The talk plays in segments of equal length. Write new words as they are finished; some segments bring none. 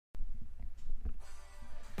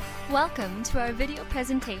Welcome to our video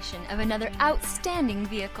presentation of another outstanding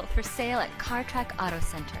vehicle for sale at Trek Auto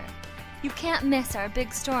Center. You can't miss our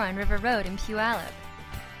big store on River Road in Puyallup.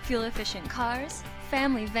 Fuel-efficient cars,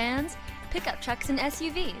 family vans, pickup trucks, and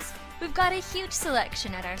SUVs. We've got a huge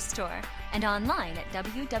selection at our store and online at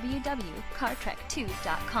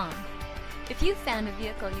www.cartrek2.com. If you've found a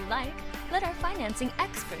vehicle you like, let our financing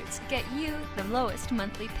experts get you the lowest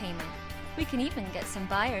monthly payment. We can even get some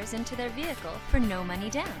buyers into their vehicle for no money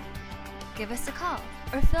down. Give us a call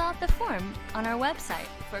or fill out the form on our website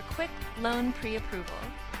for a quick loan pre-approval.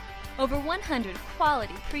 Over 100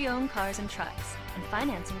 quality pre-owned cars and trucks and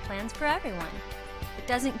financing plans for everyone. It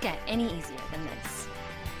doesn't get any easier than this.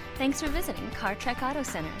 Thanks for visiting Trek Auto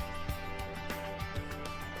Center.